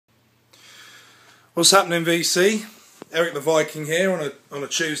What's happening, VC? Eric the Viking here on a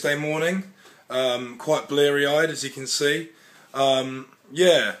Tuesday morning. Quite bleary-eyed, as you can see.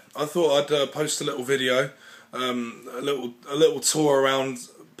 Yeah, I thought I'd post a little video, a little tour around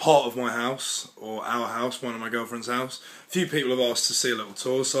part of my house, or our house, one of my girlfriend's house. A few people have asked to see a little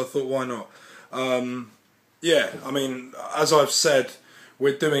tour, so I thought, why not? Yeah, I mean, as I've said,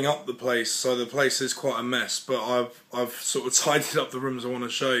 we're doing up the place, so the place is quite a mess. But I've sort of tidied up the rooms I want to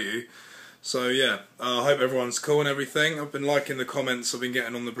show you. So yeah, I hope everyone's cool and everything. I've been liking the comments I've been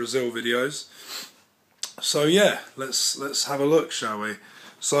getting on the Brazil videos. So yeah, let's have a look, shall we?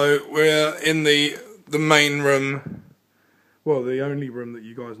 So we're in the main room, well, the only room that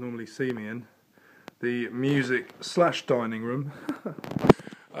you guys normally see me in, the music/dining room.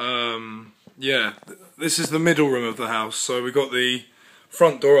 Yeah, this is the middle room of the house. So we've got the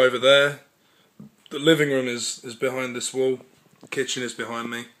front door over there. The living room is behind this wall. The kitchen is behind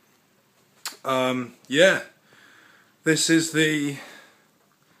me. Yeah, this is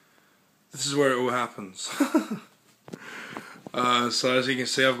where it all happens. So as you can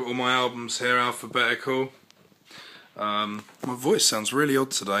see, I've got all my albums here, alphabetical. My voice sounds really odd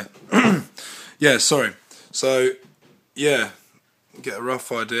today. Yeah, sorry. So yeah, get a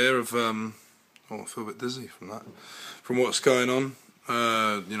rough idea of oh, I feel a bit dizzy from that, from what's going on.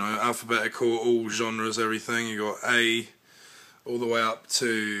 You know, alphabetical, all genres, everything. You got A all the way up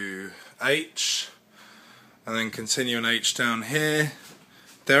to H, and then continuing H down here.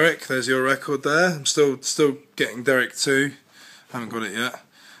 Derek, there's your record there. I'm still getting Derek 2. Haven't got it yet.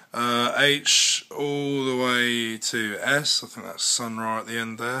 H all the way to S. I think that's Sun Ra at the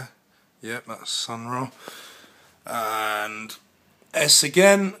end there. Yep, that's Sun Ra. And S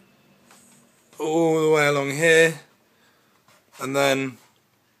again, all the way along here. And then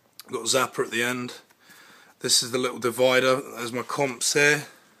I've got Zappa at the end. This is the little divider. There's my comps here.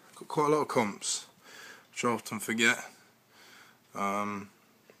 Got quite a lot of comps, which I often forget. And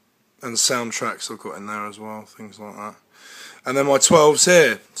soundtracks I've got in there as well, things like that. And then my 12s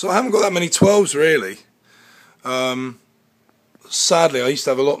here. So I haven't got that many 12s really. Sadly, I used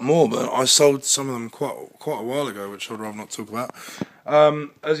to have a lot more, but I sold some of them quite a while ago, which I'd rather not talk about.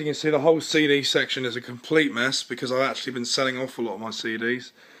 As you can see, the whole CD section is a complete mess because I've actually been selling off a lot of my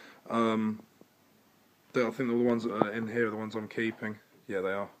CDs. I think all the ones that are in here are the ones I'm keeping. Yeah,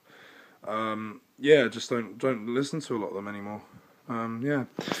 they are. Yeah, just don't listen to a lot of them anymore. Yeah,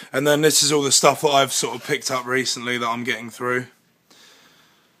 and then this is all the stuff that I've sort of picked up recently that I'm getting through.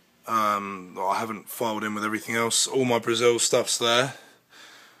 I haven't filed in with everything else. All my Brazil stuff's there.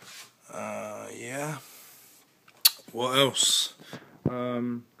 Yeah. What else?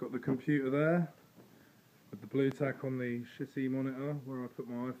 Got the computer there with the blue tack on the shitty monitor where I put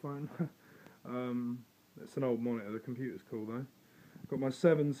my iPhone. It's an old monitor. The computer's cool though. Got my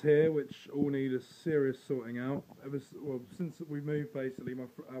 7s here, which all need a serious sorting out. Well, since we moved, basically,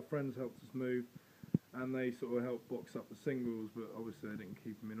 our friends helped us move, and they sort of helped box up the singles, but obviously they didn't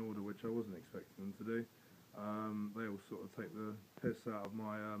keep them in order, which I wasn't expecting them to do. They all sort of take the piss out of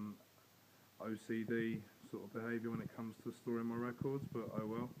my OCD sort of behaviour when it comes to storing my records, but oh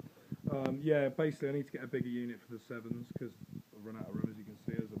well. Yeah, basically I need to get a bigger unit for the 7s, because I've run out of room, as you can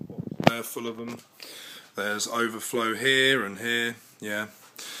see. There's a box there full of them. There's overflow here and here, yeah,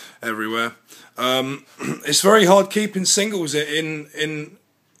 everywhere. It's very hard keeping singles in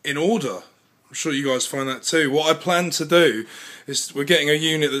order. I'm sure you guys find that too. What I plan to do is we're getting a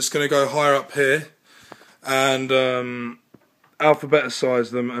unit that's going to go higher up here and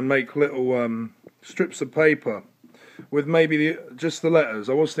alphabeticize them and make little strips of paper with maybe just the letters.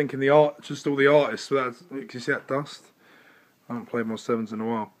 I was thinking just all the artists. Can you see that dust? I haven't played my 7s in a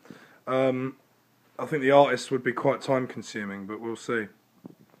while. I think the artists would be quite time consuming, but we'll see.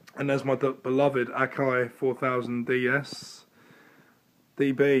 And there's my beloved Akai 4000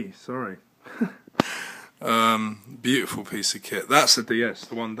 DB, sorry. Beautiful piece of kit. That's the DS,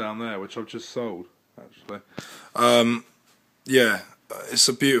 the one down there, which I've just sold, actually. Yeah, it's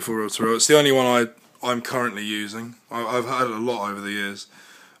a beautiful reel-to-reel. It's the only one I'm currently using. I've had a lot over the years.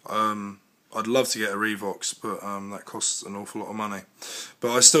 I'd love to get a Revox, but that costs an awful lot of money.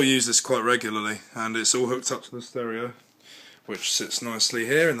 But I still use this quite regularly, and it's all hooked up to the stereo, which sits nicely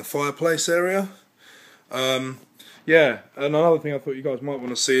here in the fireplace area. Yeah, and another thing I thought you guys might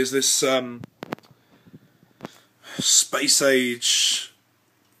want to see is this space age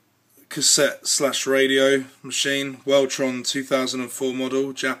cassette/radio machine, Weltron 2004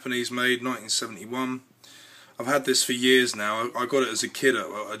 model, Japanese made, 1971. I've had this for years now. I got it as a kid at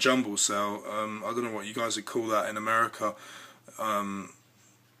a jumble sale. I don't know what you guys would call that in America.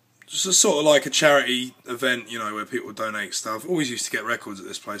 just a sort of like a charity event, you know, where people donate stuff. Always used to get records at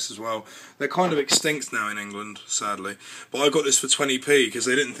this place as well. They're kind of extinct now in England, sadly. But I got this for 20p because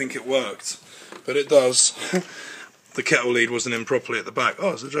they didn't think it worked, but it does. The kettle lead wasn't in properly at the back. Oh,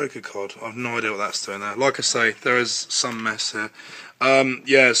 it's a Joker card. I have no idea what that's doing there. Like I say, there is some mess here.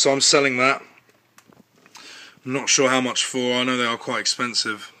 Yeah, so I'm selling that. I'm not sure how much for. I know they are quite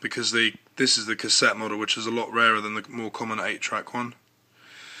expensive because this is the cassette model, which is a lot rarer than the more common 8-track one.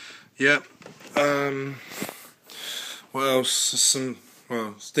 Yep. What else? It's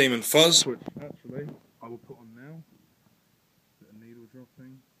Demon Fuzz, which actually I will put on now. Bit of needle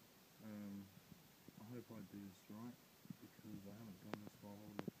dropping. I hope I do this right because I haven't done this while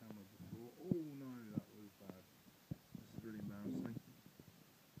holding the camera before. Oh no, that was bad. This is really embarrassing.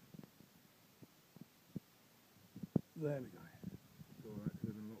 There we go. Alright,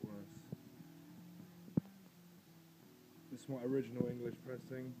 could have been a lot worse. This is my original English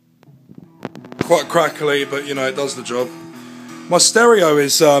pressing. Quite crackly, but you know, it does the job. My stereo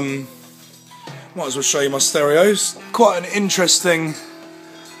is, might as well show you my stereos. Quite an interesting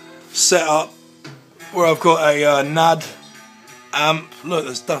setup where I've got a NAD amp. Look,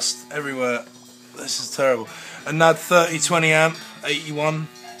 there's dust everywhere. This is terrible. A NAD 3020 amp, 81,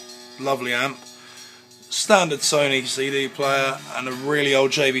 lovely amp. Standard Sony CD player and a really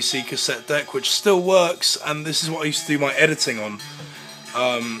old JVC cassette deck which still works, and this is what I used to do my editing on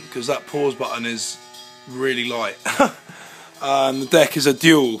because that pause button is really light. The deck is a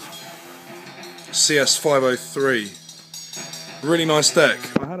dual CS503, really nice deck.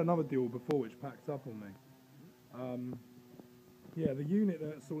 I had another dual before which packed up on me. Yeah, the unit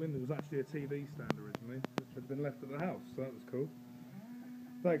that's all in there was actually a TV stand originally, which had been left at the house, so that was cool.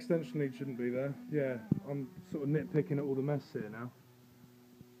 That extension lead shouldn't be there. Yeah, I'm sort of nitpicking at all the mess here now.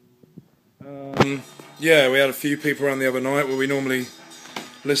 Yeah, we had a few people around the other night where we normally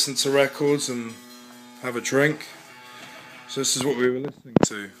listen to records and have a drink. So this is what we were listening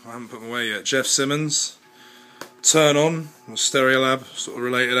to. I haven't put them away yet. Jeff Simmons, Turn On, a Stereolab sort of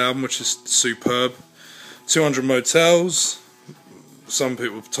related album, which is superb. 200 Motels. Some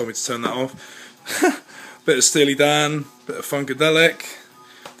people told me to turn that off. Bit of Steely Dan, bit of Funkadelic.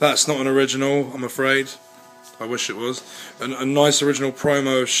 That's not an original, I'm afraid. I wish it was. A nice original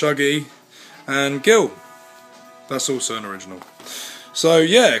promo of Shuggy and Gil. That's also an original. So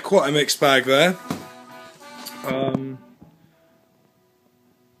yeah, quite a mixed bag there. I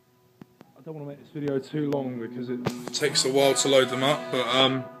don't want to make this video too long because it takes a while to load them up, but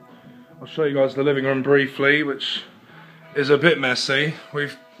I'll show you guys the living room briefly, which is a bit messy.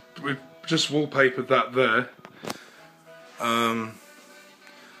 We've just wallpapered that there.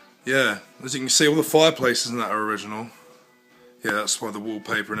 Yeah, as you can see, all the fireplaces in that are original. Yeah, that's why the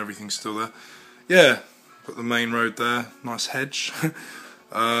wallpaper and everything's still there. Yeah, got the main road there, nice hedge.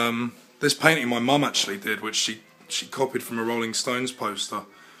 This painting my mum actually did, which she copied from a Rolling Stones poster.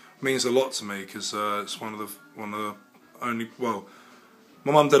 Means a lot to me because it's one of the only, well,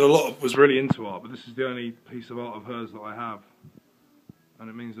 my mum did was really into art, but this is the only piece of art of hers that I have, and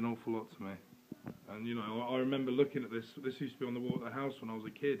it means an awful lot to me. And you know, I remember looking at this. This used to be on the wall at the house when I was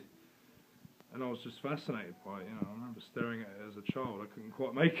a kid, and I was just fascinated by it. You know, I remember staring at it as a child. I couldn't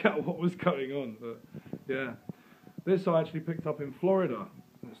quite make out what was going on, but yeah. This I actually picked up in Florida.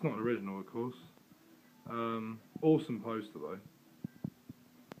 It's not an original, of course. Awesome poster though.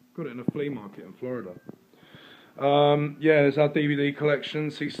 Got it in a flea market in Florida. Yeah, there's our DVD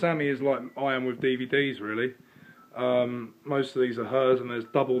collection. See, Sammy is like I am with DVDs, really. Most of these are hers, and there's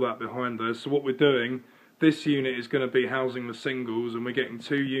double that behind her. So what we're doing, this unit is going to be housing the singles, and we're getting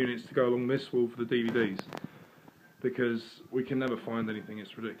 2 units to go along this wall for the DVDs because we can never find anything.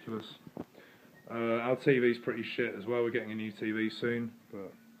 It's ridiculous. Our TV's pretty shit as well. We're getting a new TV soon,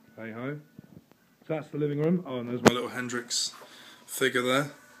 but hey ho. So that's the living room. Oh, and there's my little Hendrix figure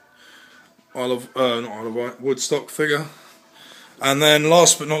there. not Isle of Wight, Woodstock figure. And then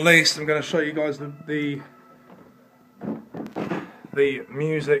last but not least, I'm going to show you guys the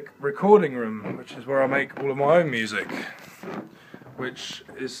music recording room, which is where I make all of my own music, which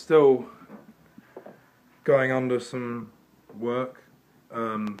is still going under some work.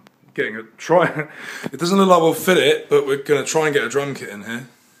 It doesn't look like we'll fit it, but we're going to try and get a drum kit in here.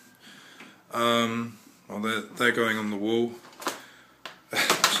 Well, they're going on the wall.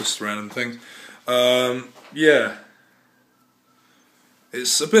 Just random things. Yeah,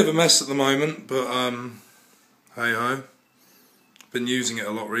 it's a bit of a mess at the moment, but hey ho. Been using it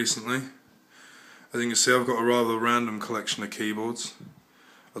a lot recently. As you can see, I've got a rather random collection of keyboards.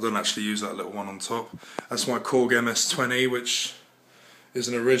 I don't actually use that little one on top. That's my Korg MS-20, which is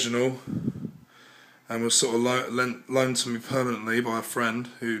an original, and was sort of loaned to me permanently by a friend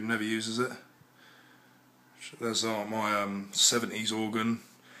who never uses it. There's my 70s organ.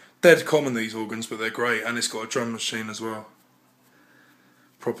 Dead common, these organs, but they're great, and it's got a drum machine as well.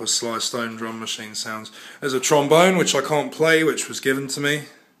 Proper Sly Stone drum machine sounds. There's a trombone, which I can't play, which was given to me.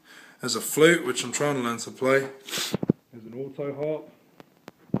 There's a flute, which I'm trying to learn to play. There's an auto harp.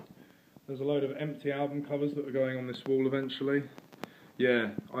 There's a load of empty album covers that are going on this wall eventually. Yeah,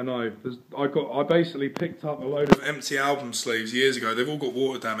 I know. I basically picked up a load of empty album sleeves years ago. They've all got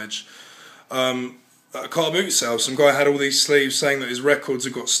water damage. At a car boot sale, some guy had all these sleeves saying that his records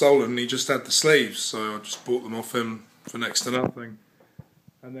had got stolen and he just had the sleeves, so I just bought them off him for next to nothing.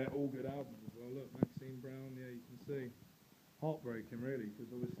 And they're all good albums as well. Look, Maxine Brown, yeah, you can see. Heartbreaking, really,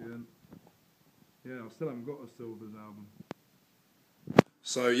 because obviously then, yeah, I still haven't got a Silvers album.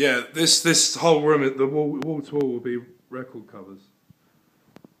 So yeah, this whole room, the wall to wall will be record covers,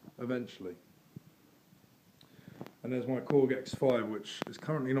 eventually. And there's my Korg X5, which is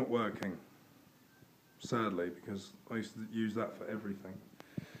currently not working, sadly, because I used to use that for everything.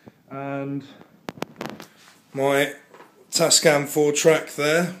 And my Tascam 4-track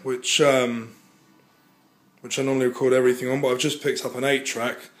there, which I normally record everything on, but I've just picked up an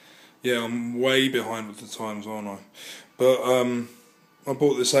 8-track. Yeah, I'm way behind with the times, aren't I? But I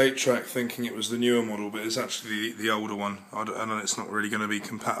bought this 8-track thinking it was the newer model, but it's actually the older one, and it's not really going to be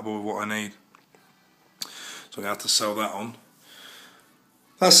compatible with what I need. So I'm going to have to sell that on.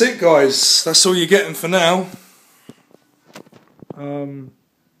 That's it, guys. That's all you're getting for now.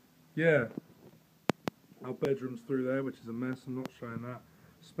 Yeah. Our bedroom's through there, which is a mess. I'm not showing that.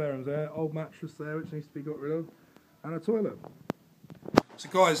 Spare room's there. Old mattress there, which needs to be got rid of. And a toilet. So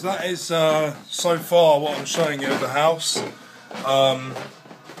guys, that is so far what I'm showing you of the house.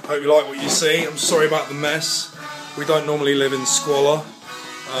 Hope you like what you see. I'm sorry about the mess. We don't normally live in squalor.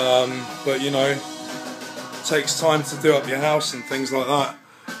 But you know, it takes time to do up your house and things like that.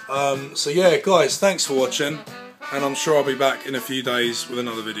 So yeah, guys, thanks for watching. And I'm sure I'll be back in a few days with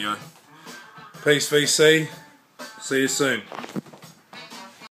another video. Peace VC, see you soon.